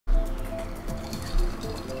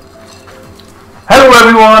Hello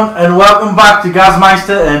everyone and welcome back to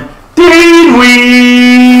Gazmeister and Dean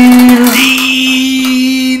Ween.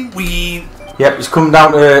 Yep, it's come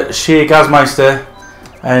down to Shea Gazmeister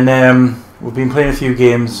and we've been playing a few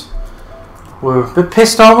games. We're a bit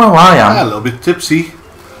pissed, aren't we? Well, I am. Yeah, a little bit tipsy.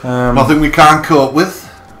 Nothing we can't cope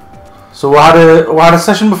with. So we had a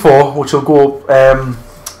session before which will go up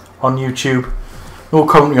on YouTube. No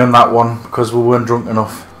commentary on that one because we weren't drunk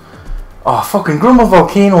enough. Oh, fucking Grumble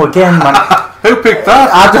Volcano again, man. Who picked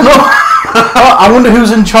that? I don't know. I wonder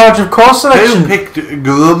who's in charge of course selection. Who picked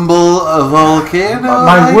Grumble Volcano?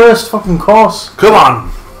 My worst fucking course. Come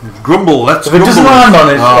on, Grumble, let's If it doesn't land on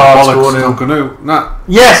it, bollocks, don't nah.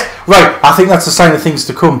 Yes, right, I think that's a sign of things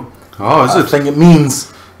to come. Oh, is it? I think it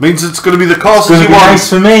means it's going to be the course you want. Nice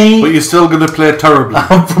for me. But you're still going to play terribly.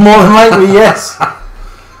 More than likely, yes.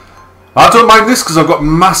 I don't mind this because I've got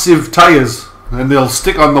massive tyres and they'll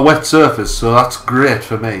stick on the wet surface, so that's great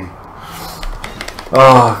for me.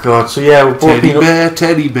 Oh god, so yeah, we're both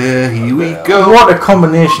teddy bear, here we go. What a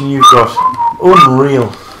combination you've got.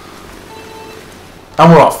 Unreal.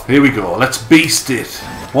 And we're off. Here we go, let's beast it.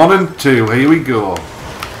 1 and 2, here we go.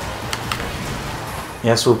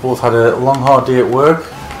 Yes, we've both had a long hard day at work.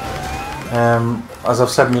 As I've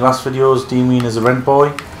said in my last videos, Dean Ween is a rent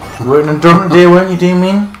boy. You were working in Drunken today, weren't you, Dean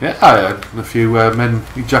Ween? Yeah, I had a few men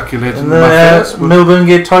ejaculated in the my face. Melbourne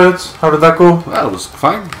Gate toilets, how did that go? Well, it was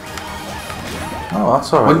fine. Oh,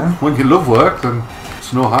 that's alright then. When you love work, then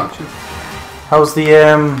it's no hardship. How's the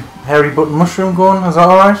hairy button mushroom going? Is that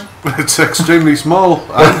alright? It's extremely small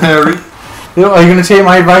and hairy. Are you going to take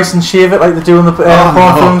my advice and shave it like they do in the porn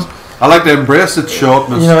films? I like to embrace its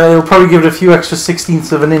shortness. You know, it'll probably give it a few extra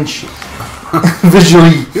 16ths of an inch.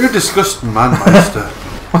 Visually. You're a disgusting man, Master.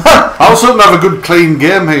 I also don't have a good clean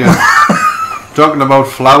game here. Talking about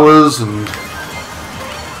flowers and...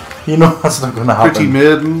 You know that's not going to happen. Pretty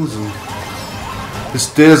maidens and... This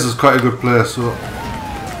Days is quite a good place, so...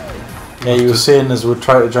 Yeah, he was saying as we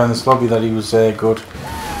tried to join this lobby that he was good.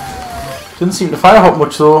 Didn't seem to fire hop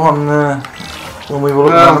much though on when we were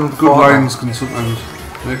looking at him before. Good lines can sometimes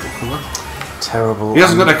make it for that. Terrible. He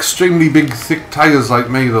hasn't got extremely big, thick tyres like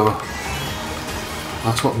me though.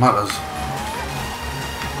 That's what matters.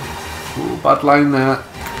 Oh, bad line there.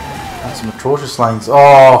 That's some atrocious lines.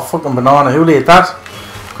 Oh, fucking banana. Who laid that?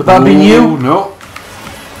 Could that be you? No.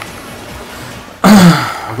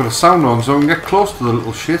 I've got a sound on so I can get close to the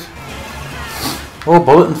little shit. Oh,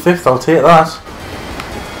 bullet in 5th. I'll take that.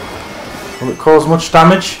 Will it cause much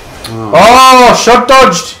damage? Oh, shot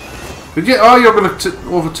dodged. Did you? Oh, you're going to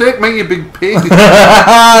overtake me, you big pig.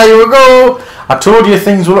 Here we go. I told you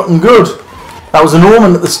things were looking good. That was an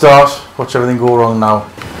omen at the start. Watch everything go wrong now.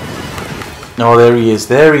 No, there he is.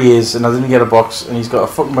 There he is. And I didn't get a box. And he's got a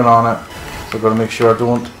fucking banana. So I've got to make sure I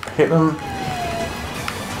don't hit him.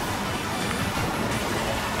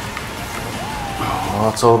 Oh,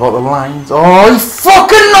 it's all about the lines. Oh, he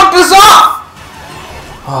fucking knocked us off!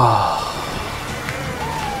 Oh.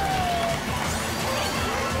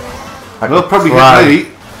 They'll probably hit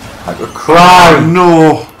me. I could cry. Oh,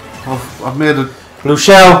 no. I've made a blue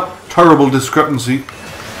shell. Terrible discrepancy.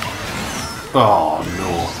 Oh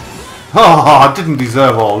no. Oh, I didn't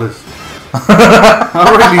deserve all this. I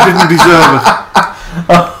really didn't deserve it.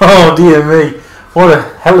 Oh dear me. What a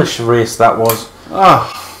hellish race that was.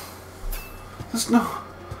 Ah. There's no...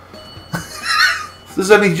 If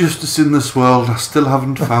there's any justice in this world, I still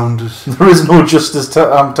haven't found it. There is no justice,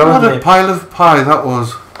 I'm telling you. What a pile of pie that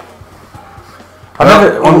was.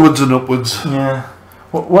 Onwards and upwards. Yeah.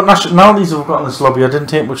 What nationalities have we got in this lobby? I didn't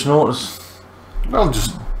take much notice. Well,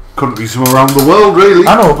 just countries from around the world, really.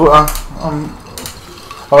 I know, but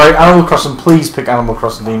alright, Animal Crossing, please pick Animal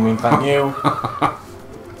Crossing, Dean Ween, thank you.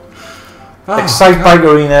 Excite Bike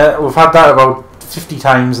Arena, we've had that about 50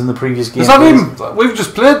 times in the previous game. Is that him? We've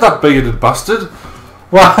just played that bearded bastard.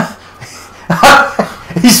 What?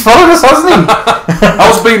 He's followed us, hasn't he? I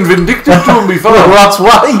was being vindictive to him before. Well, that's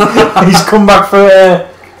why. He's come back for...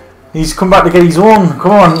 He's come back to get his own.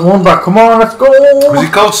 Come on, one back. Come on, let's go. Was he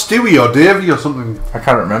called Stewie or Davey or something? I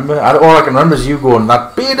can't remember. All I can remember is you going,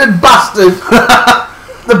 that bearded bastard.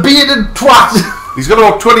 The bearded twat. He's got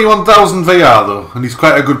about 21,000 VR though, and he's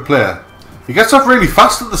quite a good player. He gets off really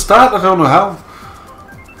fast at the start, I don't know how.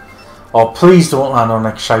 Oh, please don't land on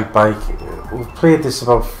next shite bike. We've played this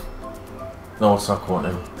about... No, it's not going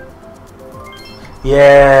to.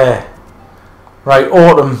 Yeah. Right,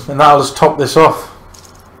 autumn, and that'll just top this off.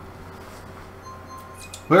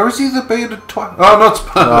 Where is he, the bearded twat? Oh,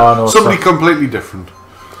 no, it's somebody completely different.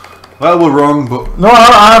 Well, we're wrong, but... No,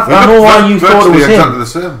 I know why you thought it was exactly him. The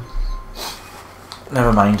same.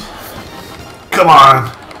 Never mind. Come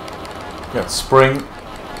on. Got spring.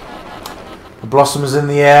 The blossom is in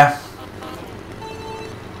the air.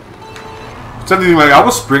 If it's anything like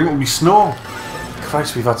our spring, it'll be snow.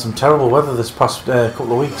 Christ, we've had some terrible weather this past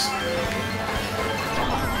couple of weeks.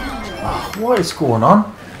 Oh, what is going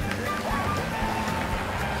on?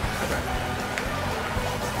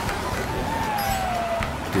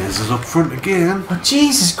 Days is up front again. Oh,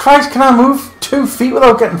 Jesus Christ, can I move 2 feet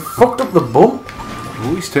without getting fucked up the bum?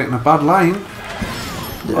 Oh, he's taking a bad line.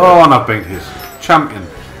 Yeah. Oh, not being hit. Champion.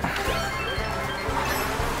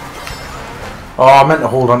 Oh, I meant to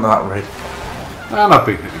hold on to that red. Ah, not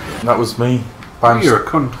being hit again. That was me. You're a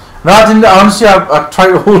cunt. No, I didn't. Honestly, I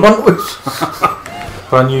tried to hold on to it.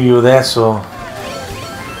 But I knew you were there, so...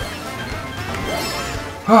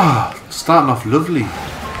 Ah, starting off lovely.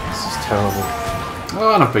 This is terrible.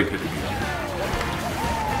 Oh, not being hit again.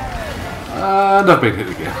 Not being hit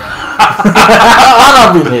again.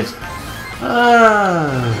 I've been hit.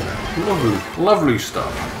 Lovely, lovely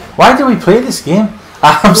stuff. Why do we play this game?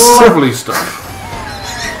 Lovely stuff.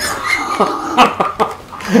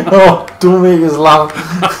 Oh, don't make us laugh.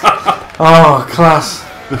 Oh, class.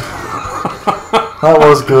 That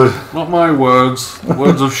was good. Not my words. The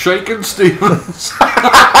words of Shakin' Stevens.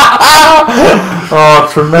 Oh,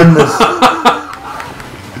 tremendous.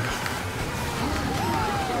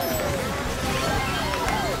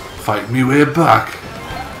 Fight me way back.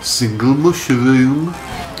 Single mushroom.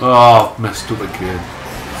 Oh, messed up again.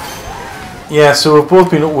 Yeah, so we've both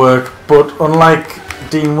been at work, but unlike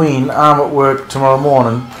Dean Ween, I'm at work tomorrow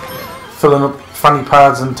morning, filling up fanny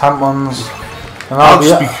pads and tampons, and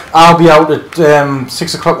I'll be out at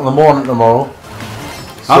 6 o'clock in the morning tomorrow.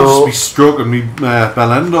 So I'll just be stroking me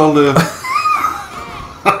bell end all day,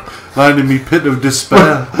 lying in me pit of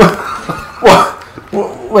despair.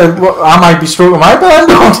 Well, I might be stroking my bell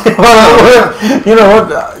end all day while I'm at work. You know what?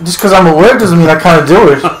 Just because I'm at work doesn't mean I can't do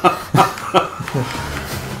it.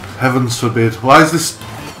 Heavens forbid. Why is this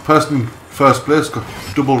person in first place got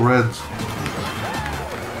double reds?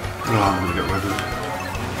 Oh, I'm going to get rid of it.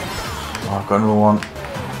 Oh, I've got another one.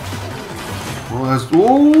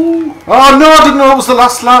 Oh no, I didn't know it was the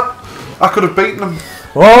last lap. I could have beaten him.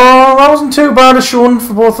 Oh, that wasn't too bad a showing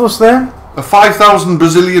for both of us there. A 5,000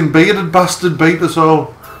 Brazilian bearded bastard beat us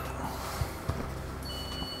all.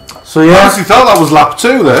 So yeah. I honestly thought that was lap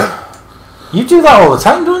 2 there. You do that all the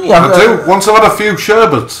time, don't you? I do. Once I've had a few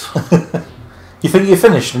sherbets. You think you're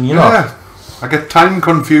finished and you're not? Yeah. I get time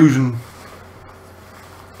confusion.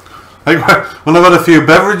 Like when I've had a few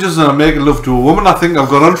beverages and I'm making love to a woman, I think I've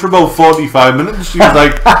gone on for about 45 minutes. She was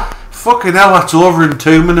like, fucking hell, that's over in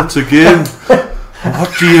 2 minutes again.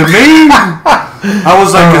 What do you mean? I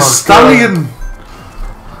was like a stallion.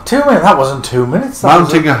 God. 2 minutes? That wasn't 2 minutes. That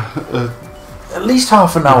mounting was at least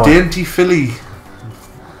half an hour. A dainty filly.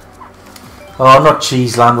 Oh, not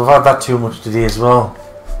Cheeseland. We've had that too much today as well.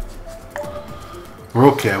 We're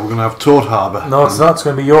okay. We're going to have Toad Harbour. No, it's not. It's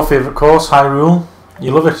going to be your favourite course, Hyrule.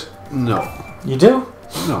 You love it. No. You do?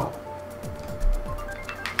 No.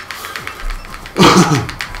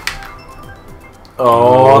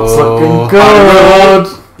 Oh, it's looking good.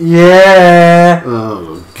 Yeah.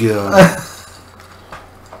 Oh, God.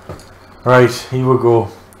 Right, here we go. Are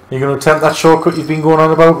you going to attempt that shortcut you've been going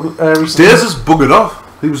on about recently? Days has buggered off.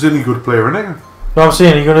 He was the only good player in it. No, I'm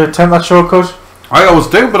saying, are you going to attempt that shortcut? I always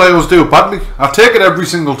do, but I always do it badly. I take it every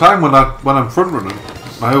single time when I'm front running.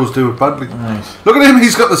 I always do it badly. Right. Look at him,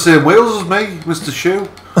 he's got the same wheels as me, Mr. Shoe.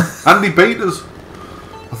 And he beat us.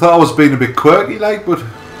 I thought I was being a bit quirky like, but...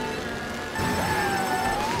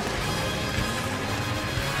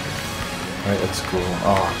 Right, let's go.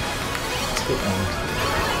 Oh, let's get on.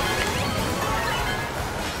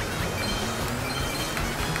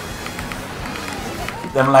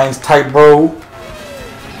 Keep them lines tight, bro.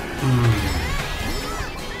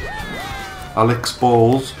 Alex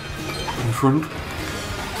Balls in front.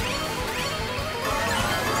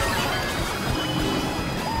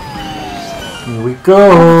 Here we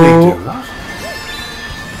go. How did they do that?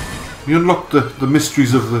 You unlocked the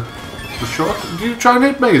mysteries of the shot. Did you try and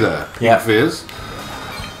hit me there? Yeah. Fizz?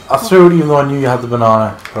 I threw it even though I knew you had the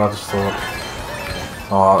banana, but I just thought,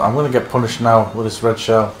 oh, I'm going to get punished now with this red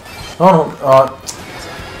shell. Oh no.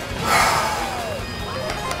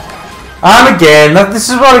 And again, this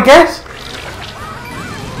is what I get.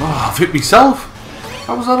 Oh, I've hit myself.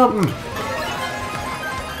 How was that happened?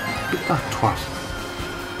 Hit that twat.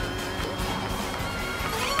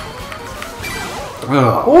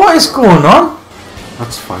 Oh, What is going on?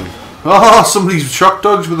 that's fine. Oh, somebody's shock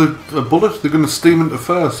dodged with a bullet. They're going to steam into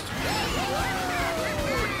first.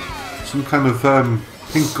 Some kind of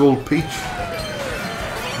pink gold peach.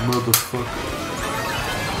 Motherfucker.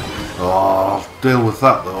 Oh, I'll deal with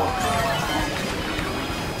that though.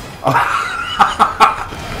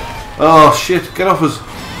 Oh shit, get off us.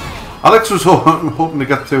 Alex was hoping to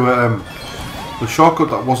get to the shortcut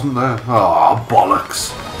that wasn't there. Oh,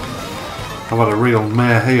 bollocks. I've had a real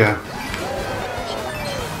mare here.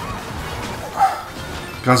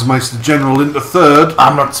 Gazmeister General into third.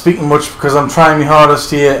 I'm not speaking much because I'm trying my hardest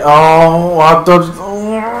here. Oh, I dodged.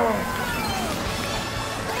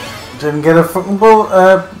 Didn't get a fucking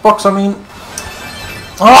box, I mean.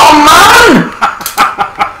 Oh, man!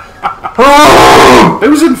 It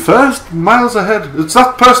was in first, miles ahead. It's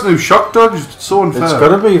that person who shock dodged. It's so unfair. It's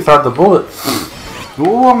gotta be if I had the bullet.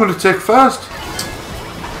 Oh, I'm going to take first.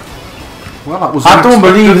 Well, that was. I don't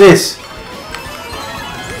believe this.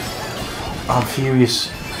 I'm furious.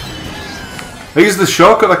 Here's the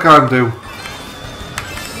shortcut I can't do.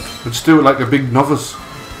 Let's do it like a big novice.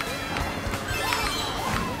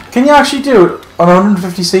 Can you actually do it on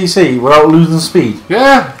 150cc without losing speed?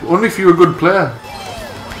 Yeah, only if you're a good player.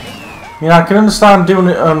 You know, I can understand doing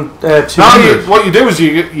it on 200. Now, what you do is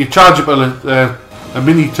you charge up a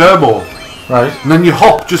mini turbo, right? And then you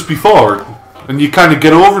hop just before it, and you kind of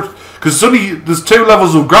get over it. Because there's two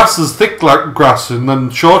levels of grass. There's thick grass and then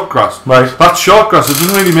short grass. Right. That's short grass. It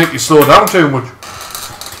doesn't really make you slow down too much.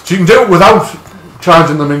 So you can do it without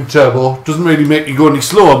charging the mini turbo. Doesn't really make you go any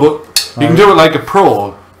slower, but you can do it like a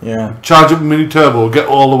pro. Yeah. Charge up a mini turbo, get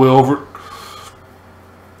all the way over it.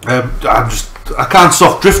 I can't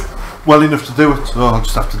soft drift well enough to do it, so I'll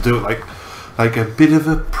just have to do it like a bit of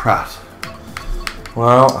a prat.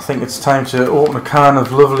 Well, I think it's time to open a can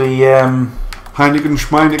of lovely Heineken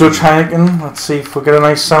Schmeineken. Dutch Heineken. Let's see if we get a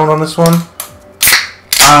nice sound on this one.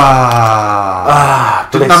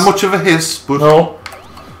 Didn't have much of a hiss, but no.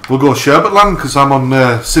 We'll go Sherbertland because I'm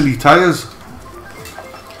on silly tyres.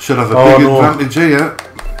 Should have a big advantage here.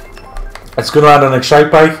 It's going to add an Excite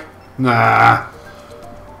bike. Nah.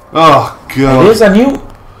 Oh god. It is, and you.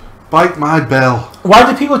 Bite my bell. Why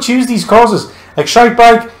do people choose these causes? Excite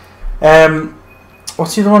bike.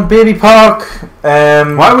 What's the other one? Baby Park.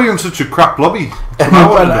 Why were you in such a crap lobby?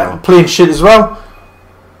 Playing shit as well.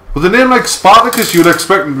 With a name like Spartacus, you would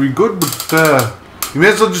expect him to be good, but you may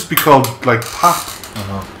as well just be called like Pap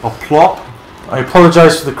or Plop. I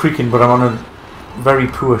apologise for the creaking, but I'm on a very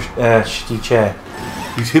poor shitty chair.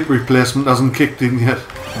 His hip replacement hasn't kicked in yet.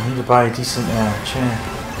 I need to buy a decent chair.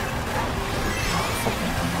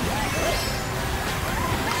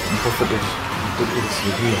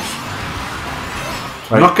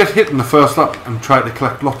 Right. Not get hit in the first lap and try to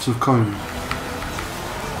collect lots of coins.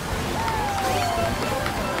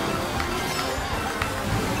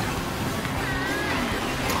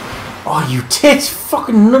 Oh, you tit!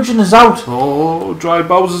 Fucking nudging us out! Oh, Dry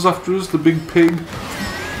Bowser's after us, the big pig.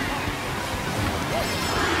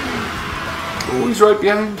 Oh, he's right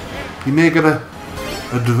behind. He may get a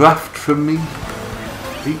draft from me.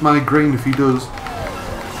 Eat my grain if he does.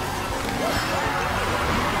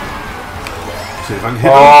 See if I can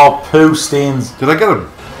hit him. Poo stains. Did I get him?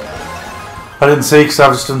 I didn't see because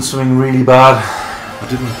I've just done something really bad. I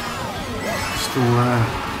didn't.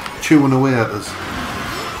 Still chewing away at us.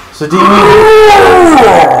 So Dean,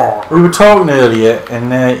 we were talking earlier,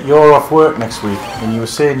 and you're off work next week, and you were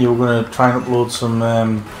saying you were going to try and upload some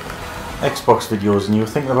Xbox videos, and you were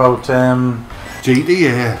thinking about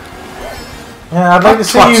GTA. Yeah, I'd like to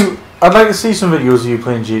see you. I'd like to see some videos of you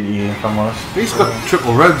playing GTA. If I'm honest. He's got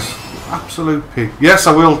triple reds. Absolute pig. Yes,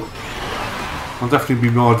 I will. I'll definitely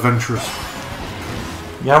be more adventurous.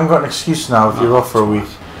 You haven't got an excuse now if you're off for a week.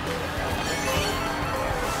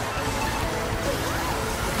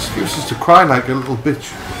 Excuses to cry like a little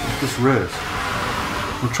bitch at this race.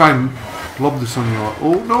 We'll try and lob this on your...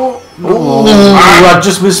 Oh no! Oh, I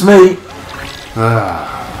just missed me.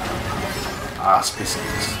 Ass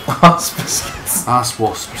biscuits. Ass biscuits. Ass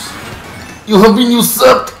wasps. You have been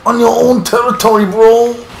usurped on your own territory,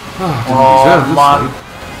 bro. Oh man.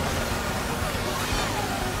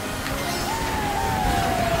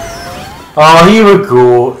 Oh, here we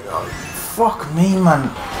go. Oh, fuck me,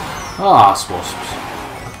 man. Ass wasps.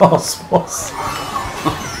 Ass wasps.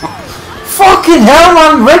 Fucking hell,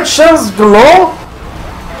 man. Red shells galore.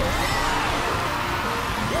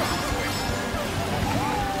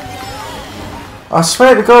 I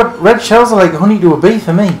swear to God, red shells are like honey to a bee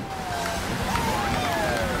for me.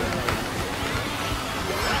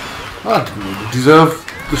 I didn't deserve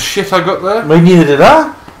the shit I got there. Maybe neither did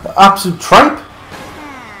I. Absolute tripe.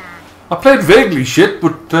 I played vaguely shit,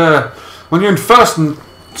 but when you're in first and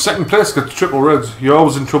second place gets triple reds, you're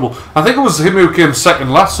always in trouble. I think it was him who came second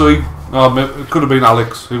last, so it could have been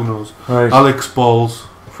Alex, who knows. Right. Alex balls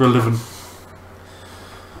for a living.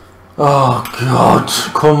 Oh God,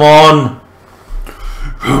 come on.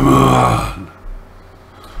 Come on.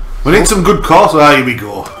 We need some good course. Ah, here we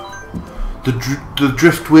go. The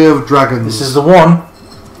Driftway of Dragons. This is the one.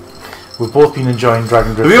 We've both been enjoying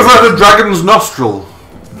Dragon Drift. Have you ever had a Dragon's Nostril?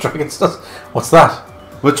 Dragon's Nostril? What's that?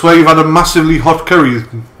 It's where you've had a massively hot curry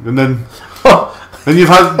and then you've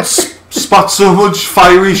had spat so much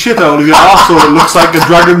fiery shit out of your arsehole it looks like a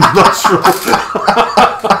dragon's nostril.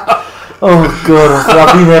 Oh god,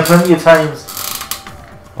 I've been there plenty of times.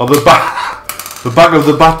 Or the back of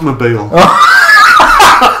the Batmobile.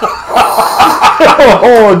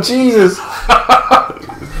 Oh Jesus!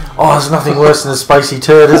 Oh, there's nothing worse than a spicy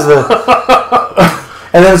turd, is there?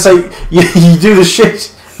 And then it's like you do the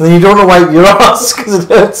shit and then you don't know why your ass because it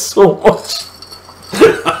hurts so much.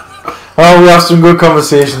 Oh, we have some good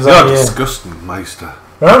conversations. You're disgusting, Meister.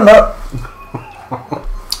 No, no.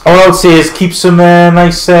 All I would say is keep some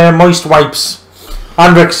nice moist wipes.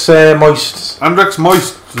 Andrex moist. Andrex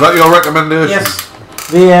moist. Is that your recommendation? Yes.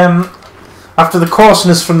 They after the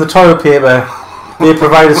coarseness from the toilet paper, they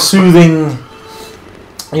provide a soothing,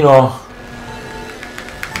 you know,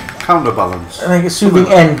 counterbalance. I think a soothing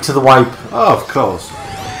end to the wipe. Oh, of course.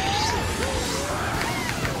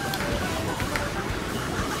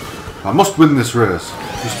 I must win this race,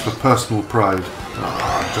 just for personal pride.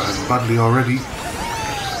 I'm driving badly already.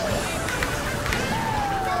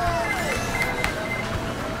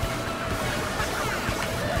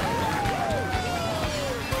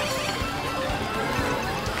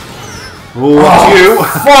 Oh, you!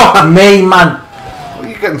 Fuck me, man! What are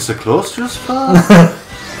you getting so close to us for?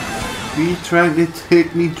 You trying to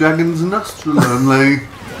take me Dragon's Nostril? I'm like...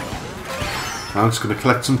 I'm just going to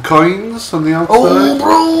collect some coins on the outside. Oh,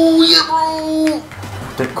 bro! Yeah,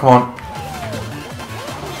 bro! Come on.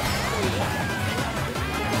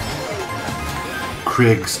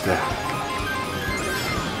 Craigster.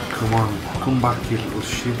 Come on, come back, you little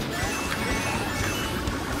shit.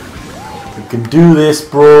 We can do this,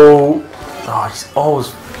 bro. Oh, he's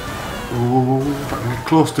always... Oh,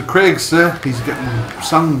 close to Craigster. He's getting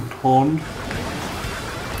sand horned.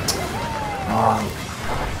 Oh,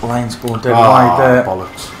 line's going dead wide there.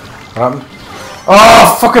 Bollocks. What happened?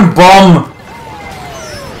 Oh, fucking bomb!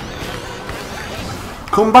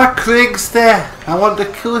 Come back, Craigster. I want a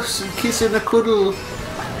kiss and a cuddle.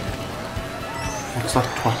 What's that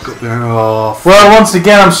twat up there? Oh, well, once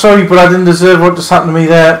again, I'm sorry, but I didn't deserve what just happened to me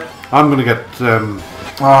there. I'm gonna get.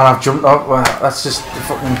 Oh, I've jumped up. Well, that's just the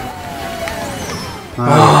fucking.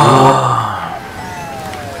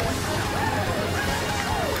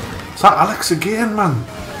 Is that Alex again, man?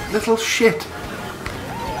 Little shit.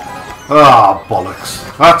 Ah, bollocks.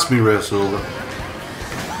 That's me race over.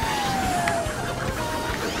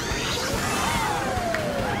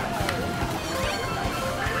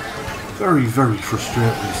 Very, very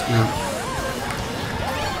frustrating, this game.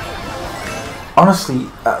 Honestly,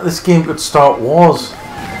 this game could start wars.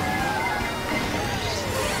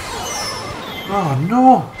 Oh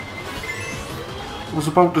no! I was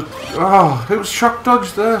about to. Oh, it was shock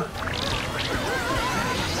dodge there.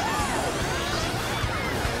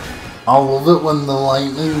 I love it when the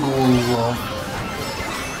lightning goes off.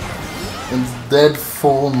 It's dead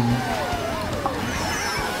fun.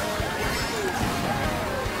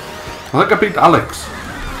 I think I beat Alex,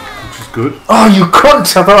 which is good. Oh, you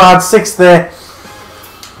cunt! I thought I had 6 there.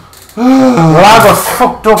 Well, I got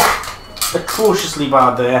fucked up atrociously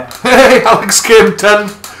bad there. Hey, Alex came 10.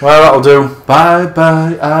 Well, that'll do. Bye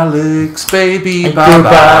bye, Alex, baby. And Bye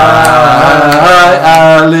goodbye. bye,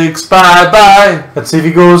 Alex. Bye bye. Let's see if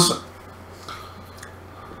he goes.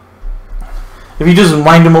 If he doesn't,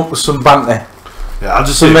 wind him up with some banter. Yeah, I'll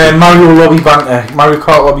just Some say. Mario lobby banter. Mario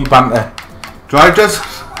Kart lobby banter. Drive Jez?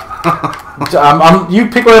 You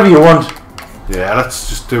pick whatever you want. Yeah, let's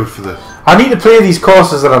just do it for the. I need to play these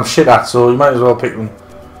courses that I'm shit at, so you might as well pick them.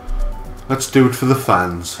 Let's do it for the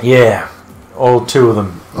fans. Yeah, all 2 of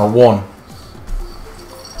them, or 1.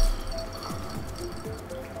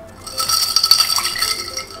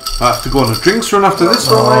 I have to go on a drinks run after this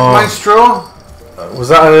one, like Maestro. Was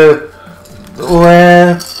that a little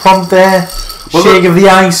prompt there? Well, Shake of the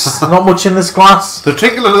ice. Not much in this glass. The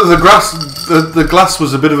tinkling of the glass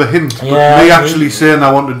was a bit of a hint. But Yeah, me actually saying I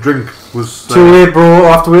want a drink was. Too late, bro.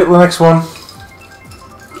 I'll have to wait till the next one.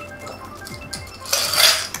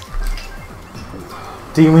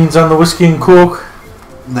 D-Ween's on the whiskey and coke.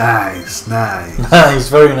 Nice, nice. Nice,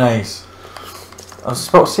 very nice. I was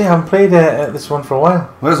about to say I haven't played this one for a while.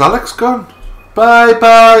 Where's Alex gone? Bye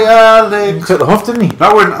bye, He Alex. took the huff, didn't he?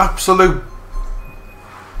 Now we're in absolute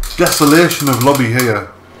desolation of lobby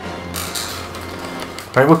here.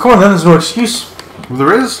 Right, well, come on then. There's no excuse. Well,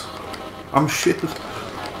 there is. I'm shit.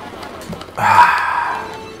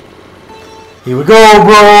 Here we go,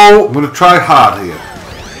 bro. I'm going to try hard here.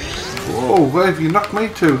 Whoa, where have you knocked me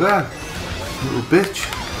to there? Little bitch.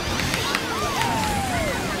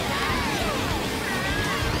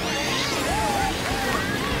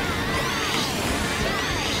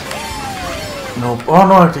 No, oh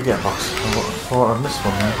no, I did get a box. I thought I'd missed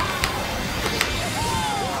one there.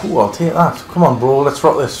 Ooh, I'll take that. Come on, bro, let's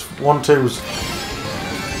rock this. 1-2s.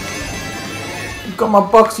 You got my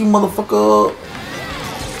box, you motherfucker.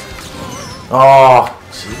 Oh,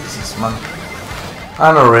 Jesus, man.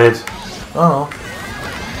 And a red. Oh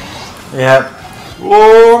no. Yeah.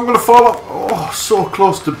 Oh, I'm gonna fall off. Oh, so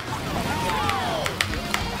close to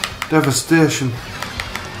devastation.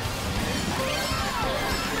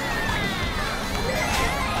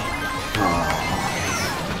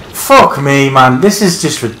 Fuck me, man. This is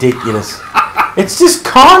just ridiculous. It's just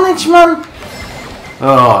carnage, man.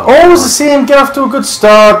 Oh, always the same. Get off to a good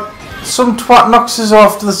start. Some twat knocks us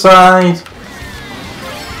off to the side.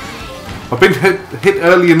 I've been hit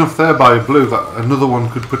early enough there by a blue that another one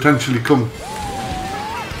could potentially come.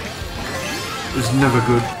 It's never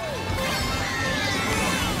good.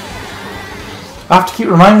 I have to keep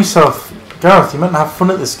reminding myself, Gareth, you meant to have fun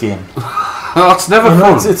at this game. That's never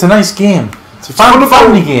fun. It's a nice game. It's a fun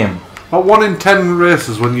family game. About 1 in 10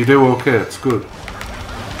 races when you do okay, it's good.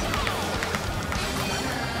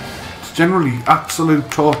 It's generally absolute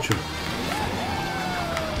torture.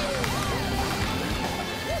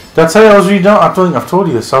 Did I tell you I was reading? I don't think I've told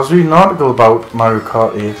you this. I was reading an article about Mario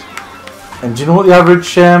Kart 8, and do you know what the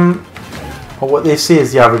average, or what they say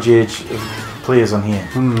is the average age of players on here?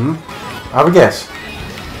 Mm-hmm. Have a guess.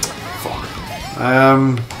 Fuck.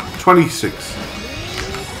 26.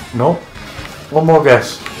 No. One more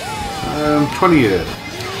guess. 28.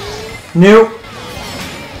 No.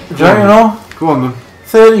 Do you know? Go on then.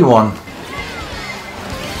 31.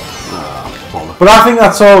 Bollocks. But I think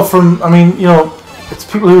that's all from. I mean, you know, it's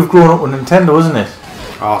people who have grown up with Nintendo, isn't it?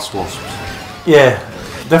 Arse wasps. Yeah,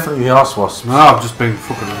 definitely the arse wasps. No, I've just been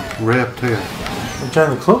fucking raped here.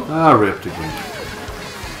 Join the club. Ah, raped again.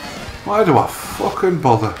 Why do I fucking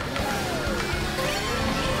bother?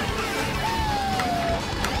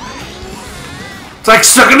 It's like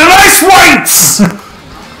sucking an ice whites!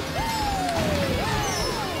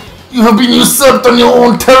 You have been usurped on your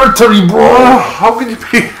own territory, bro. Oh, how can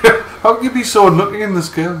you be so unlucky in this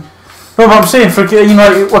game? No, but I'm saying for you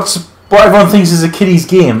know what everyone thinks is a kiddie's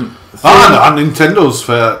game. And Nintendo's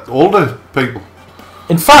for older people.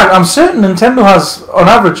 In fact, I'm certain Nintendo has, on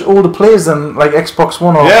average, older players than like Xbox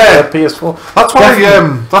One or PS4. That's why.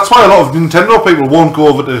 That's why a lot of Nintendo people won't go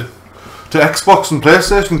over to Xbox and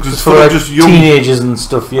PlayStation because it's full of just young teenagers and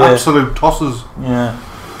stuff. Yeah, absolute tossers. Yeah.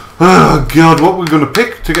 Oh God, what are we going to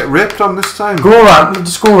pick to get raped on this time? Go around,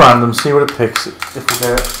 just go random, see what it picks. If we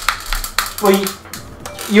get it. Well,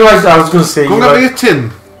 I was going to say. Go and get me a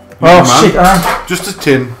tin. Oh shit! Just a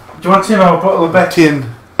tin. Do you want a tin or a bottle of Beck? Tin.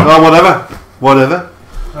 Oh, whatever. Whatever.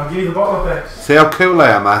 I'll give you the bottle of Beck. See how cool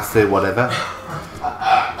I am, I say whatever.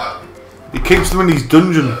 He keeps them in his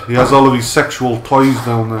dungeon. He has all of his sexual toys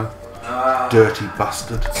down there. Dirty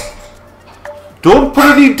bastard. Don't put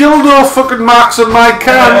any dildo fucking marks on my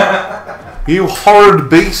can! You horrid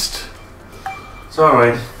beast. It's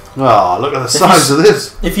alright. Oh, look at the size of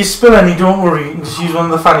this. If you spill any, don't worry. You can just use one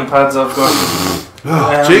of the fanny pads I've got.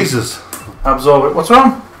 Oh, Jesus. Absorb it. What's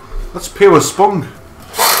wrong? That's pure spunk.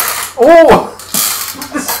 Oh!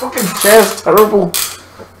 This fucking chair's terrible.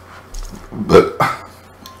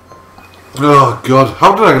 Oh God,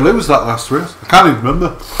 how did I lose that last race? I can't even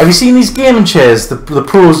remember. Have you seen these gaming chairs the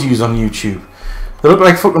pros use on YouTube? They look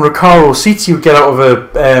like fucking Recaro seats you would get out of a...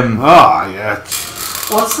 yeah.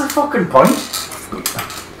 What's the fucking point?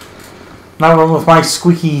 Now I'm with my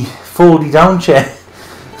squeaky, foldy down chair.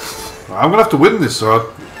 I'm going to have to win this,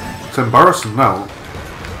 so it's embarrassing now.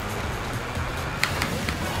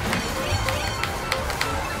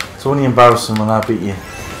 It's only embarrassing when I beat you.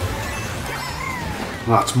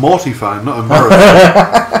 That's mortifying, not embarrassing.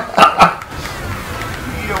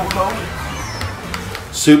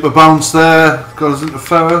 Super bounce there, got us into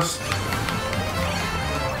first.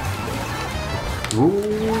 Ooh,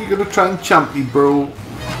 you're going to try and champ me, bro.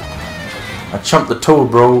 I chumped the toe,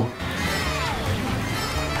 bro.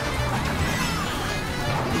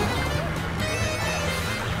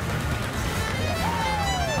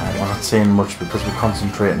 We're not saying much because we're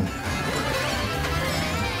concentrating.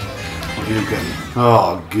 What are you getting?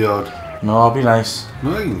 Oh, God. No, I'll be nice.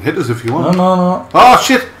 No, you can hit us if you want. No. Oh,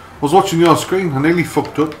 shit! I was watching your screen. I nearly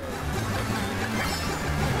fucked up.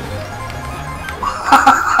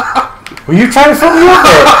 Were you trying to fuck me up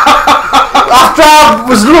there? After I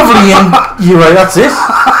was lovely and you right, that's it.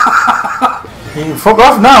 You can fuck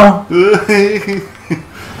off now.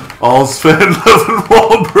 All's fair in love and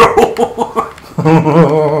war, bro.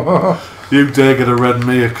 You dare get a red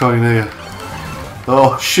Mia coin here.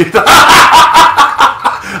 Oh shit.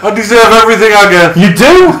 I deserve everything I get. You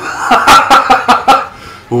do?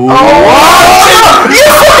 Oh,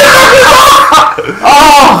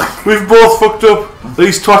 Oh! we've both fucked up.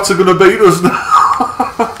 These twats are going to beat us now.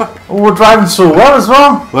 Oh, we're driving so well as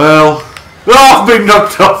well. Well, I've been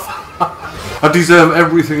knocked off. I deserve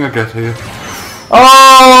everything I get here.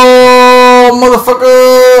 Oh,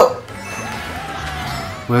 motherfucker!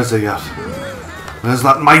 Where's he at? Where's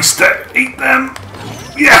that Meister? Eat them!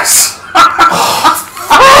 Yes!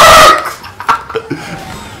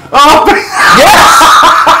 Oh, Yes!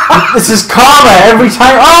 This is karma every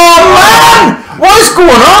time. Oh man! What is going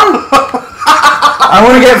on? I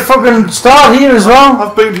want to get fucking start here as well.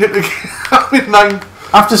 I've been hit again. I'm in 9th.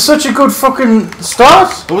 After such a good fucking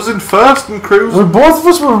start. I was in 1st in cruise. Well, both of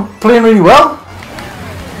us were playing really well.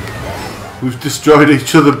 We've destroyed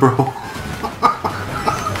each other, bro.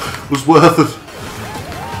 It was worth it.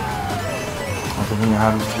 I don't think I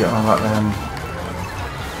had to get on that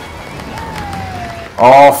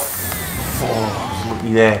Oh,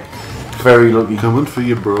 lucky there. Very lucky. Coming for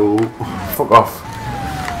you, bro. Fuck off.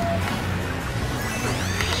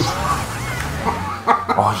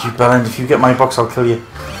 Oh, you bellend. If you get my box, I'll kill you.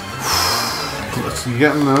 What's he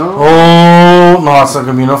getting now? Oh, no, that's not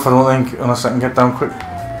going to be enough, I don't think. Unless I can get down quick.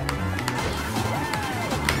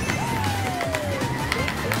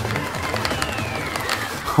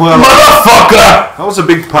 Well, motherfucker! That was a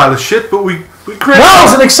big pile of shit, but we created... That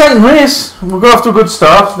was an exciting race. We got off to a good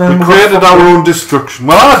start. Then we created our own destruction.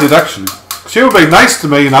 Well, I did actually. She was being nice to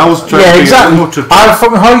me and I was trying to be exactly. I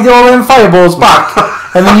fucking hide all them fireballs back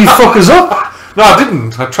and then you fuck us up. No, I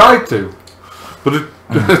didn't. I tried to. But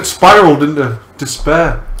it spiraled into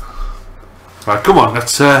despair. Right, come on,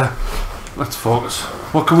 let's focus.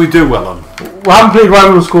 What can we do well on? We haven't played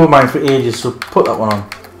Rival Score Mine for ages, so put that one on.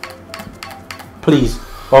 Please.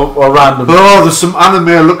 Or random. Oh, there's some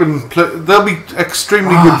anime looking... They'll be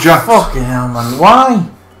extremely good jacks. Fucking hell, man. Why?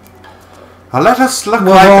 Let us look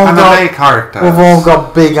like anime characters. We've all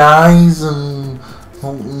got big eyes and...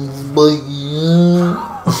 big...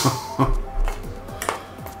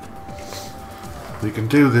 We can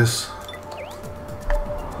do this.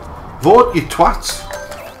 Vote, you twats.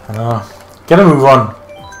 I know. Get a move on.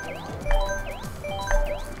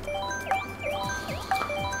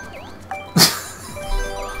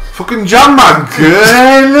 Fucking jam man.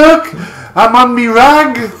 Hey, look. I'm on me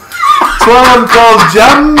rag. That's why I'm called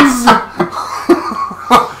Jams.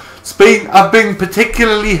 I've been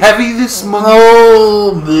particularly heavy this month.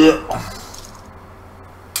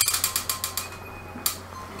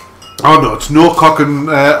 Oh no, it's no cock and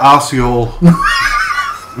arsehole. No,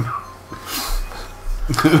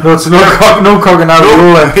 it's no cock and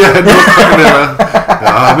arsehole. Yeah, no cock and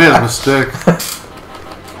I made a mistake.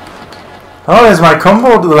 Oh, there's my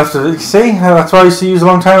combo to the left of it. You see? That's what I used to use a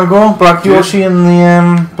long time ago. Black Yoshi and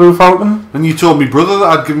the Blue Falcon. And you told me, brother,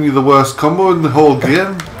 that I'd given you the worst combo in the whole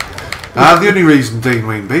game. The only reason Dean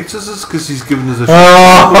Ween beats us is because he's given us a shit.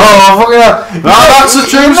 Fucking hell. That's a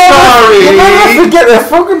true story. You never forget the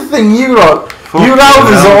fucking thing you lot. You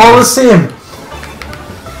nowadays are all the same.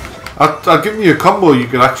 I've given you a combo you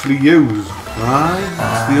could actually use. Right?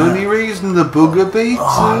 That's the only reason the bugger beats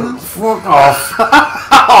us. Fuck off.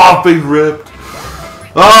 Oh, I've been ripped.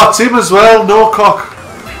 Oh, Tim as well, no cock.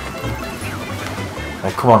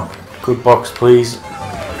 Hey, come on. Good box, please.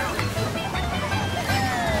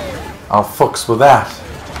 I'll fucks with that.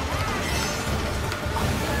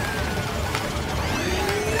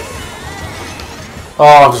 Oh,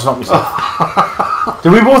 I've just knocked myself.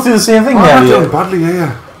 Did we both do the same thing there? I'm doing badly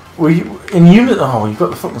here. We in unison. Oh, you got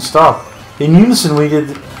the fucking star. In unison, we did.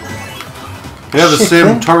 Yeah, the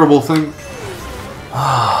same terrible thing.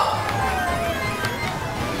 I'm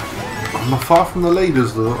not far from the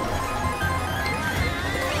leaders though.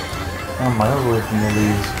 I'm miles away from the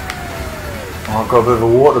leaders. Oh, I've got a bit of a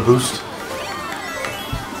water boost.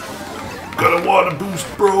 Got a water boost,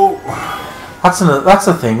 bro. That's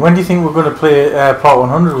a thing. When do you think we're going to play Part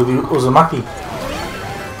 100 with Uzumaki?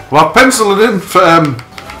 Well, I penciled it in for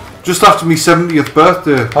just after my 70th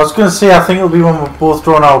birthday. I was going to say, I think it'll be when we're both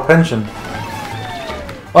drawing our pension.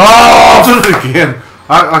 Oh, I've done it again.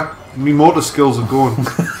 My motor skills are going.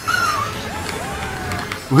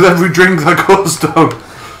 With every drink that goes down.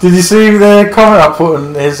 Did you see the comment I put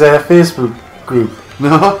in his Facebook group?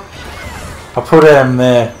 No. I put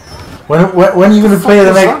there. When are you going to play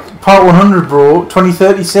the next Part 100, bro?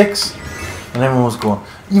 2036? And everyone was going,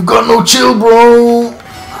 "You've got no chill, bro."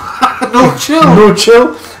 No chill. No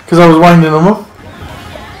chill. Because I was winding him up.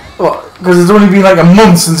 Because it's only been like a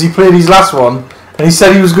month since he played his last one. And And he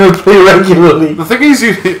said he was going to play regularly. The thing is,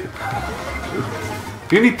 he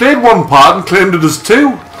only played one part and claimed it as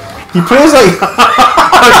 2. He plays like...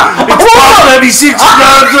 It's part 36,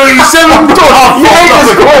 37. You ain't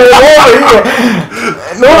just going over here.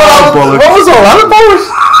 No, what was all that about?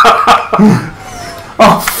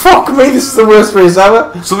 Oh, fuck me, this is the worst race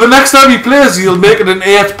ever. So the next time he plays, he'll make it an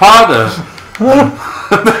 8-parter. Then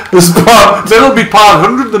it'll be part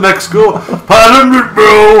 100 the next go. Part 100,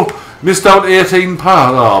 bro. Missed out 18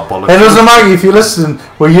 part. Oh, bollocks. It doesn't matter if you listen,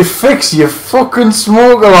 well, you fix your fucking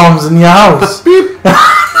smoke alarms in your house. Beep.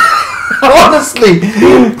 Honestly,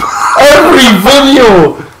 every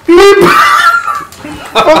video. Beep.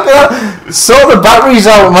 Sort the batteries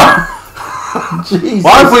out, man. Jesus.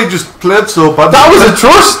 Why have we just played so bad? That was a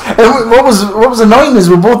trust. And what was annoying is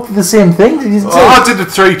we both did the same thing. Did you say? I did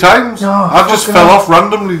it 3 times. I just fell off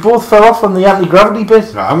randomly. Both fell off on the anti-gravity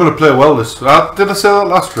bit. Right, I'm going to play well this. Did I say that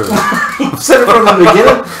last race? You said it from the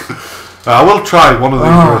beginning. I will try one of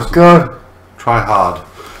these races. Oh god. Try hard.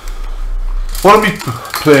 One of me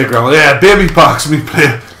playground. Yeah, baby parks me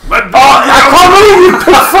play. I can't believe you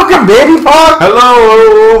picked fucking baby park.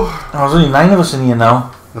 Hello. There's only 9 of us in here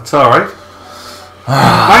now. That's alright.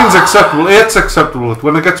 9's acceptable, 8's acceptable.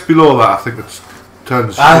 When it gets below that, I think it's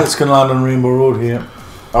turns. I think it's going to land on Rainbow Road here.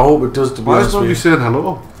 I hope it does, to be Why honest is with nobody you. saying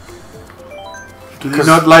hello? Do they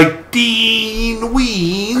not like Dean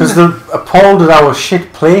Ween? Because they're appalled at our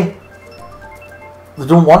shit play. They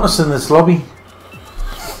don't want us in this lobby.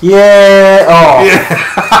 Yeah. Oh. Yeah. I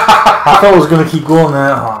thought I was going to keep going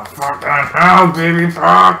there. Oh, fucking hell, baby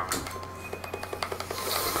fuck.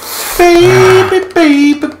 Baby,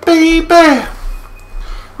 baby, baby.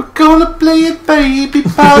 We're gonna play it, baby,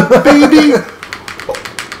 baby.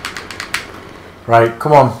 Right,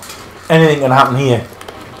 come on. Anything can happen here.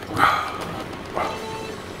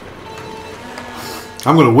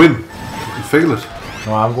 I'm gonna win. I can feel it.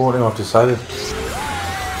 No, I'm going to. I've decided. It's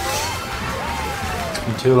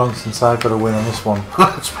been too long since I got a win on this one.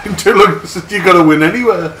 It's been too long since you gotta win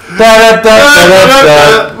anywhere.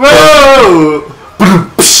 Whoa!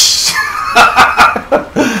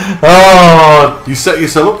 Oh, You set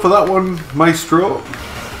yourself up for that one, Maestro.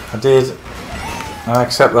 I did. I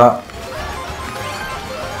accept that.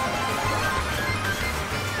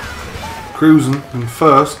 Cruising in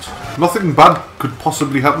first. Nothing bad could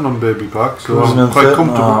possibly happen on Baby Park, so Cruising I'm in quite third.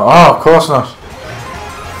 comfortable. Oh, of course not.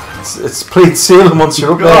 It's plain sailing once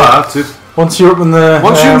you're up there. That's it. Once you're up in the...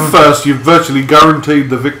 Once you're in first, you've virtually guaranteed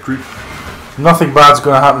the victory. Nothing bad's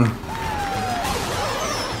going to happen.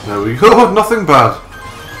 There we go, nothing bad.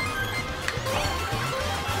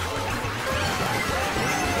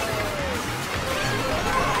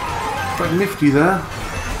 Quite nifty there.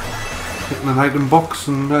 Hitting an item box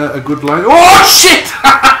and a good line. Oh shit!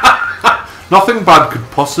 Nothing bad could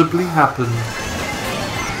possibly happen.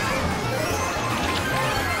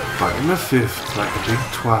 Right in the 5th, like a big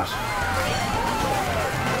twat.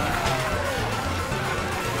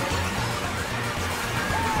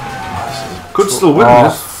 Could still win Oh,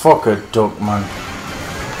 this. fuck a duck, man.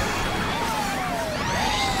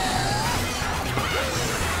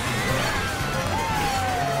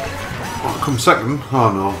 Oh, come second?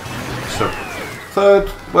 Oh no. So,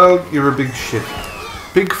 3rd, well, you're a big shit.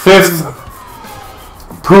 Big 5th.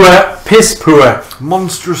 Poor. Piss poor.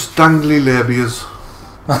 monstrous dangly labias.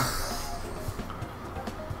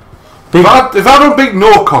 Big. If I don't beat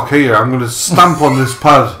no cock here, I'm going to stamp on this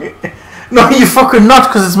pad. No, you fucking not,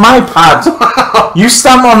 because it's my pad. You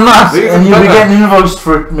stamp on that, Even and you'll be better. getting invoiced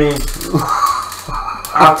for it, mate.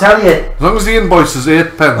 I'll tell you. As long as the invoice is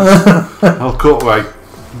 8 pence, I'll cut right.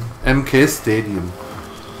 MK Stadium.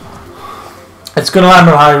 It's going to land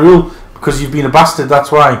on high rule, because you've been a bastard,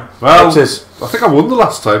 that's why. Well, Watch this. I think I won the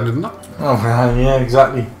last time, didn't I? Oh, yeah,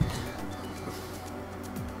 exactly.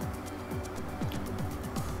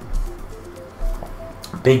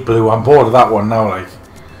 Big Blue, I'm bored of that one now, like.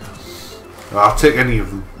 I'll take any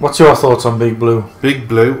of them. What's your thoughts on Big Blue? Big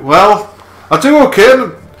Blue. Well, I do okay.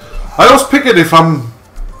 I always pick it if I'm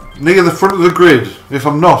near the front of the grid. If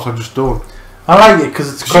I'm not, I just don't. I like it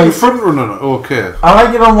because it's You're quite. front runner, okay. I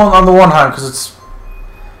like it on the one hand because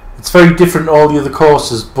it's very different to all the other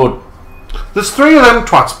courses. But There's 3 of them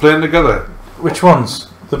twats playing together. which ones?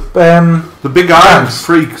 The big iron Thanks.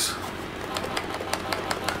 freaks.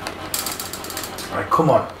 Right, come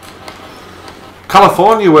on.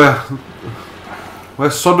 California, where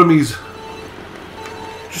sodomy's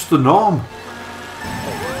just the norm.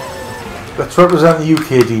 Let's represent the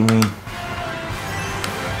UK, do you mean?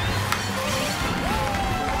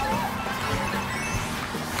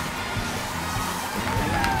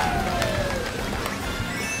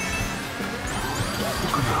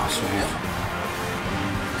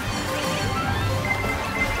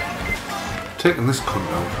 taking this cunt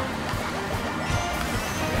out.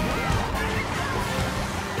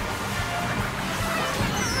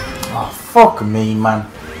 Oh, fuck me, man.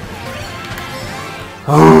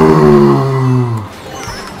 Oh,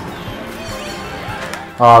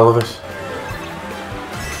 I love it.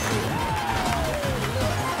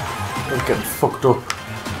 We're getting fucked up.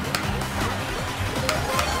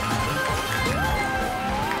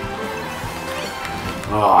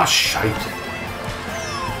 Oh, shite.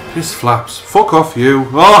 This flaps. Fuck off, you.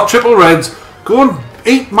 Oh, triple reds. Go and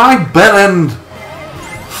eat my bell end.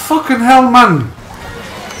 Fucking hell, man.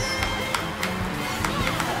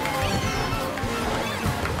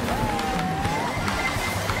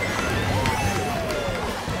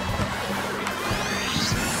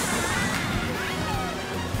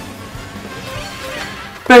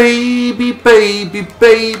 Baby, baby,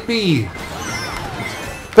 baby.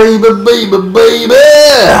 Baby, baby, baby!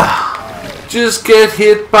 Just get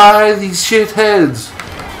hit by these shitheads.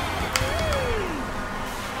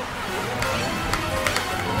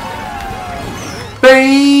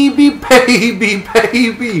 Baby, baby,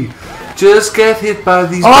 baby. Just get hit by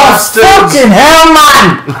these bastards. Oh, fucking hell,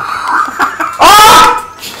 man! Oh!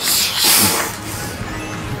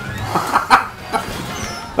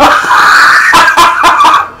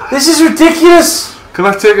 This is ridiculous! Can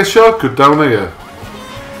I take a shortcut down here?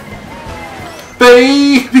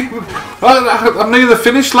 Baby! I'm near the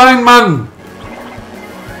finish line, man!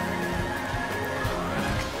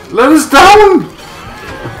 Let us down!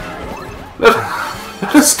 Let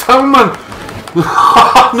us down, man!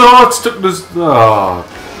 No, it stuck us. Oh.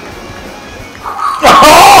 Oh,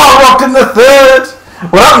 I rocked in the third!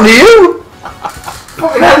 What happened to you?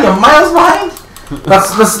 Fucking hell, you're miles behind!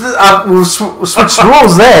 We'll switch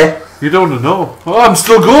roles there. You don't want to know. Oh, I'm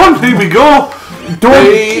still going. Here we go.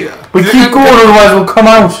 We keep going, otherwise we'll come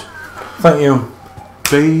out. Thank you.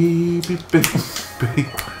 Baby, baby, baby.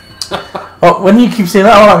 Oh, when you keep saying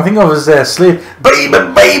that, all I can think of is slave. Baby,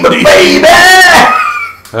 baby, baby!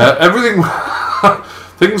 Everything...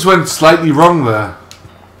 Things went slightly wrong there.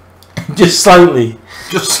 Just slightly.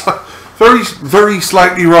 Just very, very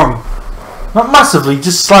slightly wrong. Not massively,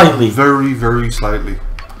 just slightly. Very, very slightly.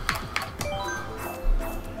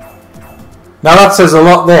 Now that says a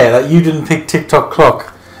lot there, that you didn't pick TikTok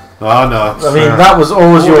clock. Oh, no. I mean, that was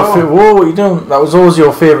always your favourite... Whoa, what are you doing? That was always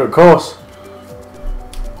your favourite course.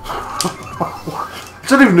 I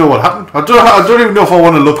don't even know what happened. I don't even know if I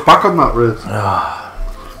want to look back on that race.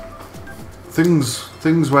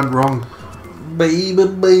 Things went wrong. Baby,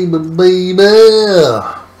 baby, baby!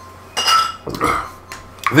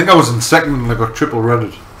 I think I was in second and I got triple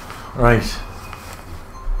redded. Right.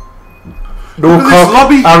 No Look at this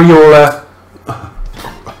lobby. Areola,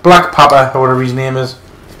 Black Papa, or whatever his name is.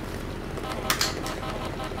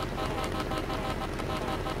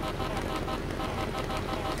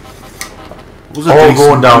 Was it all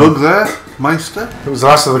going down. Plug there, Meister? It was the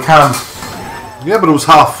last of the can. Yeah, but it was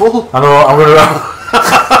half full. I know.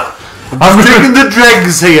 I'm drinking the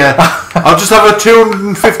dregs here. I'll just have a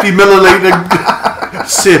 250 milliliter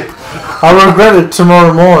sip. I'll regret it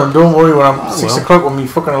tomorrow morning. Don't worry when I'm 6 o'clock when my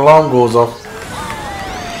fucking alarm goes off.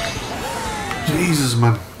 Jesus,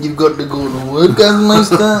 man. You've got to go to work,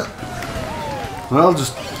 Meister. Well,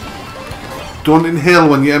 just don't inhale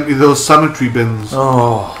when you empty those sanitary bins.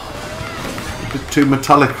 Oh. A bit too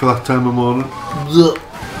metallic for that time of morning.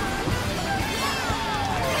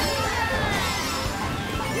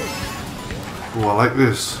 Oh, I like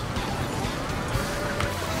this.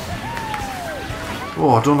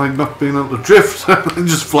 Oh, I don't like not being able to drift. I'm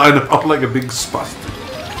just flying about like a big spastic.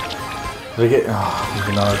 Did I get... Oh, you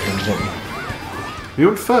can get me. You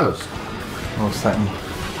went first. I was thinking...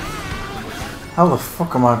 How the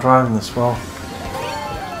fuck am I driving this well?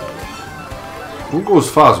 Won't go as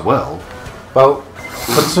far as well. Well,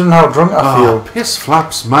 considering how drunk I feel... Piss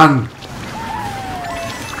flaps, man.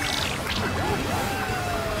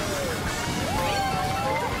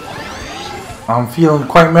 I'm feeling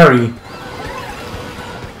quite merry.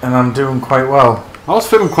 And I'm doing quite well. I was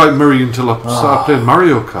feeling quite merry until I started playing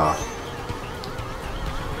Mario Kart.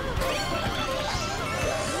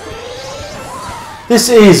 This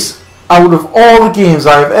is, out of all the games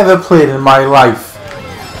I have ever played in my life,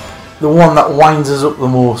 the one that winds us up the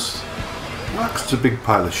most. That's a big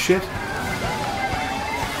pile of shit.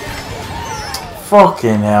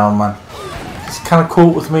 Fucking hell, man. It's kind of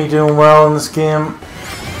cool with me doing well in this game.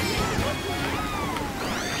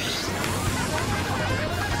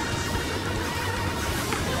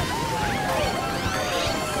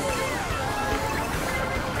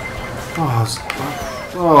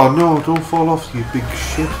 Oh no, don't fall off, you big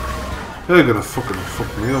shit. You're gonna fucking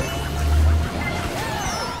fuck me up.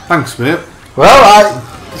 Thanks, mate. Well,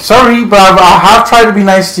 sorry, but I have tried to be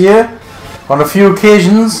nice to you on a few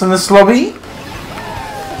occasions in this lobby.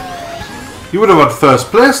 You would have had first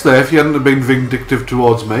place there if you hadn't have been vindictive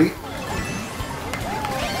towards me.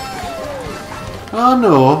 Oh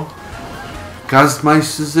no.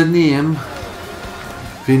 Gazmeister's the name.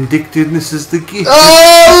 Vindictiveness is the gift.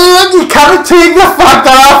 Oh, you can't take the fact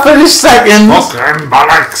that I finished second. Fucking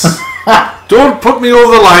bollocks. Don't put me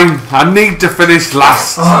over the line. I need to finish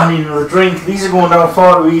last. Oh, I need another drink. These are going down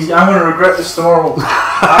far too easy. I'm going to regret this tomorrow.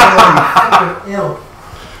 I'm going to be fucking ill.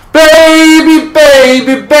 Baby,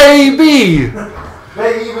 baby, baby.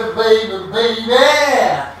 Baby, baby, baby.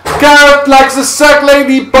 Kart likes to suck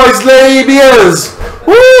lady boys' labias.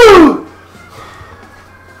 Woo!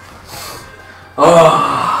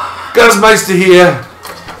 Oh, Gazmeister here.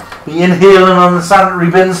 be inhaling on the sanitary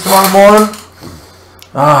bins tomorrow morning.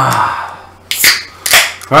 Ah.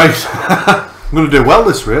 Right. I'm going to do well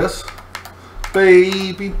this race.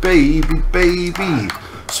 Baby, baby, baby.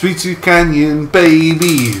 Sweetie Canyon,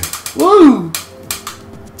 baby. Woo!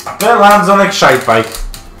 Their lands on a shite bike.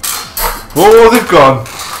 Oh, they've gone.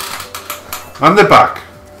 And they're back.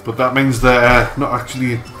 But that means they're not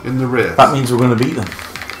actually in the race. That means we're going to beat them.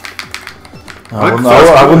 Like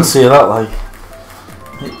I wouldn't say that, like.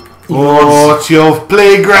 Oh, it's your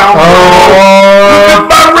playground, bro. Oh. Look at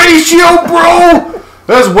my ratio, bro.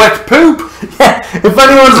 There's wet poop. Yeah, if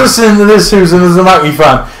anyone's listening to this who's a Mackie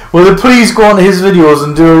fan, will they please go on to his videos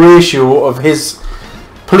and do a ratio of his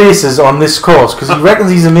places on this course? Because he reckons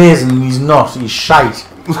he's amazing and he's not. He's shite.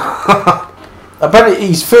 I bet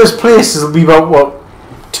his first places will be about, what,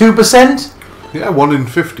 2%? Yeah, 1 in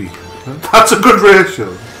 50. That's a good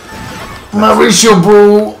ratio. My ratio,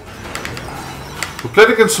 bro. We played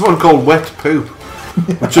against someone called Wet Poop,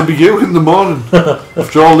 which will be you in the morning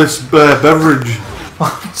after all this beverage.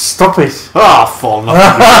 Stop it. Ah, fall off.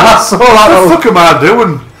 That's all I What the fuck am I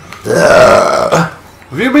doing?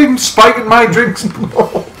 Have you been spiking my drinks?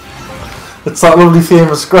 It's that lovely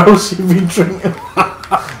famous grouse you've been drinking.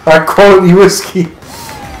 That quality whiskey.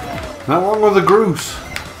 Not wrong with the grouse.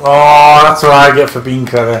 Oh, that's what I get for being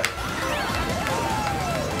clever.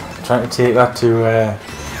 Trying to take that to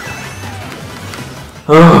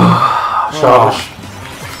Sharpish.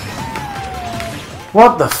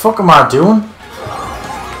 What the fuck am I doing?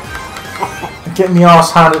 Getting my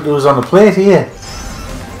arse handed to us on the plate here.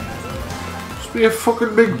 Just be a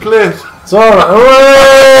fucking big plate. It's alright.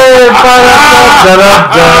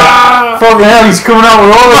 Fucking hell, he's coming out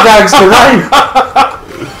with all the gags tonight.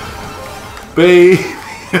 Babe.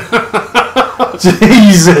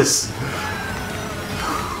 Jesus.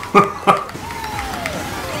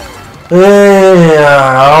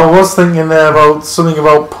 Yeah, I was thinking there about something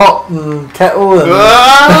about pot and kettle and...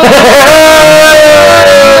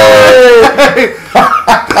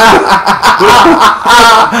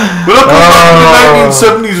 We're not going back to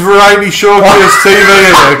 1970s variety showcase TV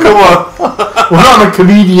here, come on. We're not the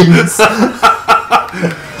comedians.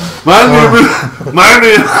 Man,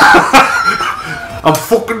 I'm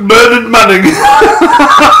fucking Bernard Manning.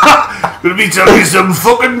 Gonna be telling you some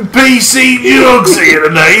fucking PC jokes here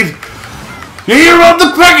tonight. You hear about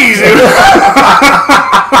the Peggies here?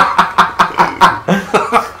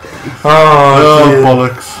 Oh,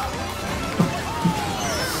 bollocks.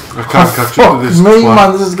 I can't catch up to this me, twat.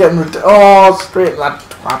 man, this is getting oh, straight that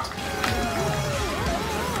twat.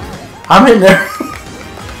 I'm in there.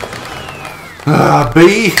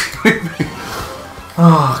 B.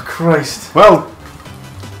 Oh, Christ. Well,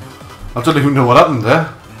 I don't even know what happened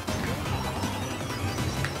there.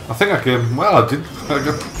 I think I came, well, I did. I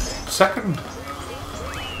got second.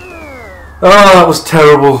 Oh, that was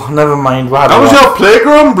terrible. Never mind. That was your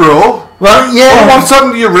playground, bro. Well, yeah. What's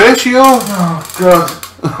happened to your ratio? Oh, God.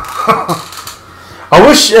 I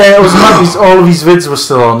wish it was all of his vids were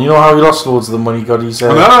still on. You know how he lost loads of them when he got his...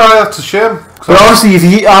 No, that's a shame. But honestly, if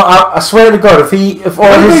he... I swear to God, if all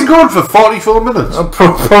We've his... been going for 44 minutes.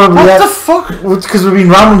 Probably, what the fuck? Because we've been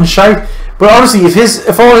rambling shite. But honestly,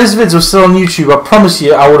 if all his vids were still on YouTube, I promise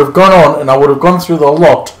you, I would have gone on and I would have gone through the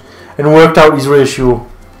lot and worked out his ratio.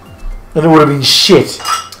 And it would have been shit.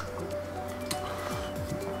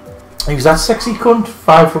 Who's that sexy cunt?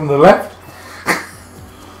 5 from the left.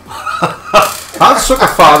 I'd suck a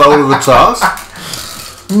fart out of its ass.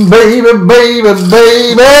 Baby, baby,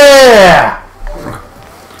 baby!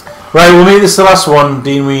 Right, we'll make this the last one,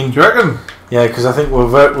 Dean Ween. Do you reckon? Yeah, because I think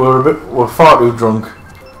we're far too drunk.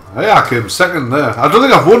 Yeah, I came second there. I don't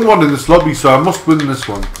think I've won one in this lobby, so I must win this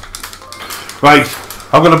one. Right,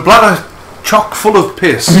 I've got a bladder chock full of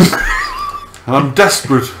piss. And I'm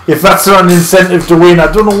desperate. If that's not an incentive to win, I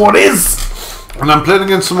don't know what is. And I'm playing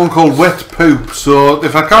against someone called Wet Poop, so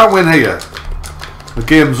if I can't win here, The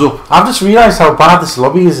game's up. I've just realised how bad this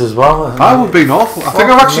lobby is as well. I've been awful. I think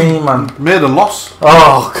I've actually made a loss.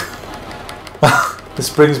 Oh, this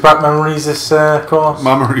brings back memories, this course.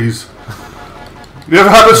 Memories. You ever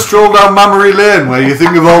had a stroll down memory lane where you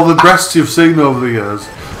think of all the breasts you've seen over the years?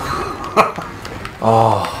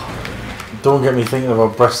 Oh, don't get me thinking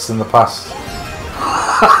about breasts in the past.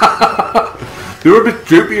 They were a bit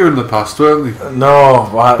droopier in the past, weren't they? No,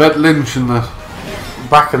 Bet Lynch and that.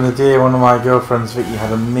 Back in the day, one of my girlfriends, Vicky,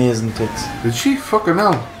 had amazing tits. Did she? Fucking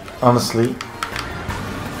hell. Honestly.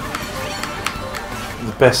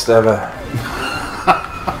 The best ever.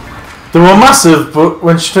 They were massive, but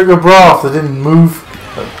when she took her bra off, they didn't move.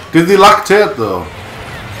 Did they lactate though?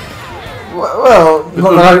 Well,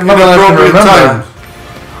 not that I can remember.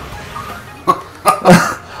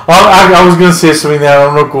 I was going to say something there,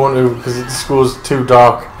 I'm not going to because it just goes too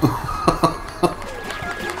dark.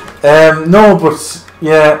 No, but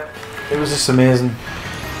yeah, it was just amazing.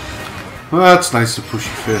 Well, it's nice to push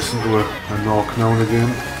your face into a knock now and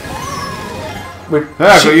again. I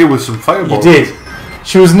got you with some fireballs. You did.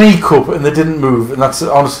 She was knee cup and they didn't move, and that's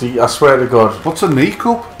honestly, I swear to God. What's a knee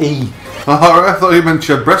cup? E. Oh, I thought you meant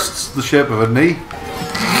she had breasts the shape of a knee.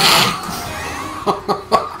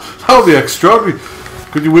 That would be extraordinary.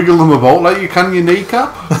 Could you wiggle them about like you can your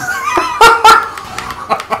kneecap?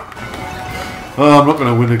 Oh, I'm not going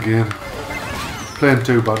to win again. Playing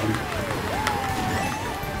too badly.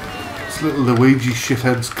 This little Luigi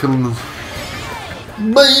shithead's killing us.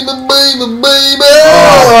 Baby, baby, baby!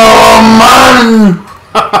 Oh man!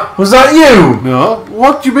 Was that you? No.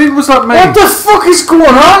 What do you mean was that me? What the fuck is going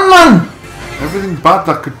on, man? Everything bad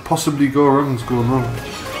that could possibly go wrong is going wrong.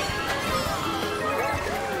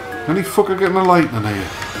 Any fucker getting a light in here?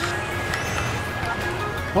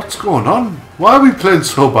 What's going on? Why are we playing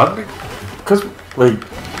so badly? Because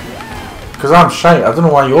I'm shy. I don't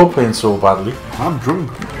know why you're playing so badly. I'm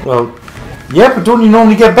drunk. Well, yeah, but don't you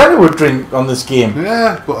normally get better with drink on this game?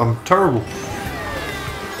 Yeah, but I'm terrible.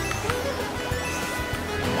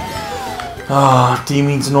 Ah, D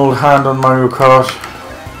means an old hand on Mario Kart.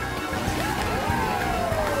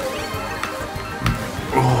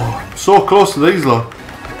 Oh, so close to these lot.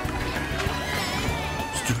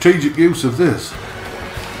 Strategic use of this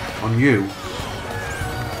on you,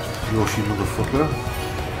 Yoshi motherfucker.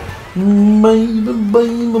 Baby,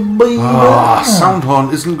 baby, baby. Ah,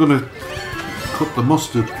 Soundhorn isn't gonna cut the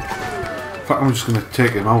mustard. In fact, I'm just gonna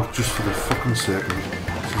take him out just for the fucking sake of it.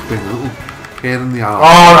 He's been a little pain in the arse.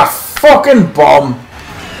 Oh, that fucking bomb!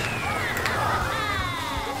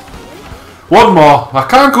 One more. I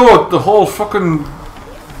can't go the whole fucking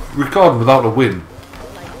recording without a win.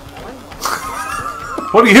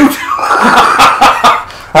 What are you doing?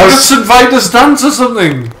 Just invite us dance or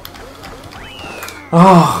something.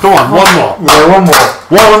 Oh, come on, one more. Yeah, one more.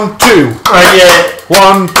 1, 2. Right, yeah.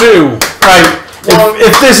 1, 2. Right.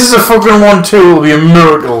 If this is a fucking 1-2, it'll be a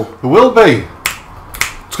miracle. It will be.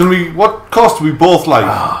 It's gonna be. What course do we both like?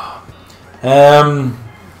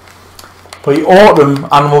 But Autumn,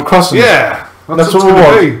 Animal Crossing. Yeah, that's what we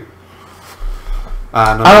want. Be.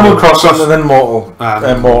 Animal Crossing and then Mortal.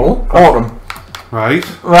 Autumn. Right.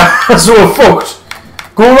 So we're fucked.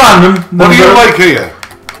 Go random. What do you like here?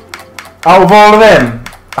 Out of all of them,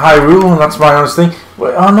 Hyrule, and that's my honest thing.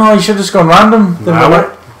 Oh no, you should have just gone random.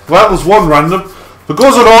 Well, there's one random. If it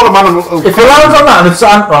goes on Autumn, Animal. If it landed on that and it's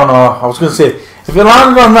oh no, I was going to say if it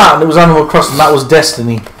landed on that and it was Animal Crossing, that was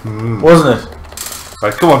Destiny, wasn't it?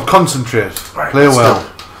 Right, come on, concentrate. Right, play well.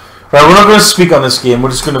 Right, we're not going to speak on this game.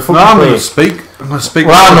 We're just going to fucking play. I'm going to speak. I'm going to speak.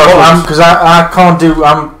 Well, I'm not, because I can't do.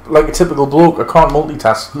 I'm like a typical bloke. I can't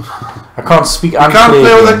multitask. I can't speak and can't play.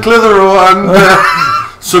 Play with a Clithero and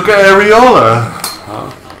Sucker Areola.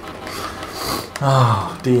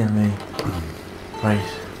 Oh dear me. Right.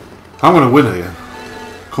 I'm going to win here.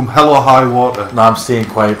 Come hell or high water. No, I'm staying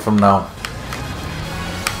quiet from now.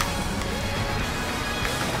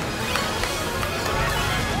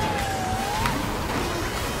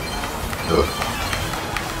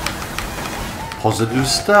 Positive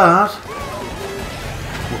start.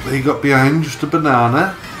 What they got behind? Just a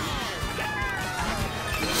banana.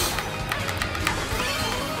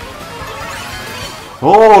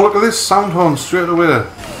 Oh, look at this Soundhorn straight away.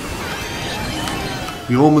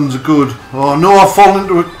 The omens are good. Oh no, I've fallen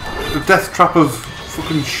into a death trap of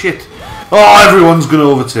fucking shit. Oh, everyone's going to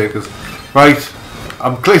overtake us. Right,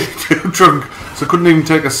 I'm clearly too drunk, so I couldn't even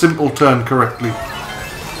take a simple turn correctly.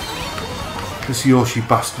 This Yoshi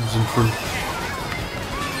bastard's in front.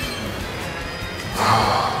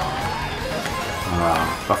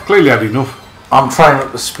 I've clearly had enough. I'm trying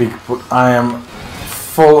not to speak, but I am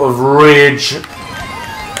full of rage.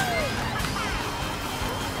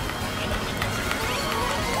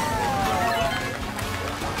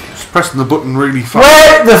 pressing the button really fast.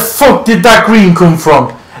 Where the fuck did that green come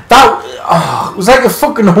from? That it was like a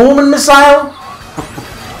fucking homing missile.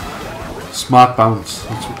 Smart bounce,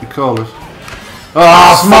 that's what we call it.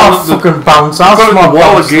 Ah, smart fucking bounce. I'll Got smart the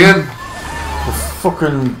wall bounce. again. The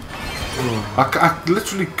fucking. I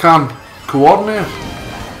literally can't coordinate.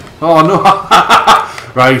 Oh no!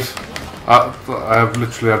 Right, I've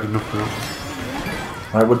literally had enough now.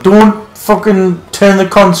 Right, well, don't fucking turn the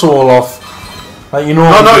console off. Like, you know,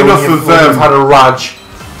 No, not enough when of, you've had a rage.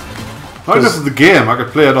 Not enough of the game. I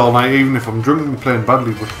could play it all night, even if I'm drunk and playing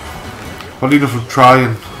badly. But not enough of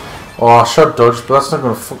trying. Oh, I shot dodge, but that's not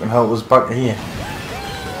going to fucking help us back here.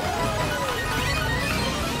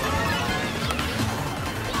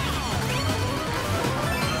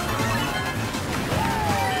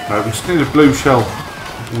 Right, we just need a blue shell.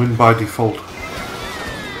 Win by default.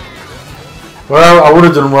 Well, I would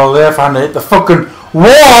have done well there if I hadn't hit the fucking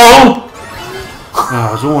wall!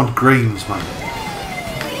 Ah, I don't want greens, man.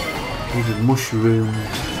 Needed mushrooms.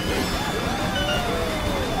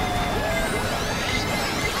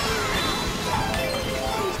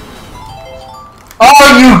 Oh,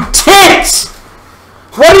 you tits!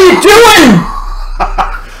 What are you doing?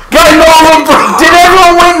 Getting over. Did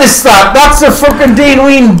everyone witness that? That's the fucking Dean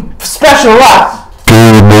Ween special,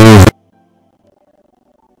 that.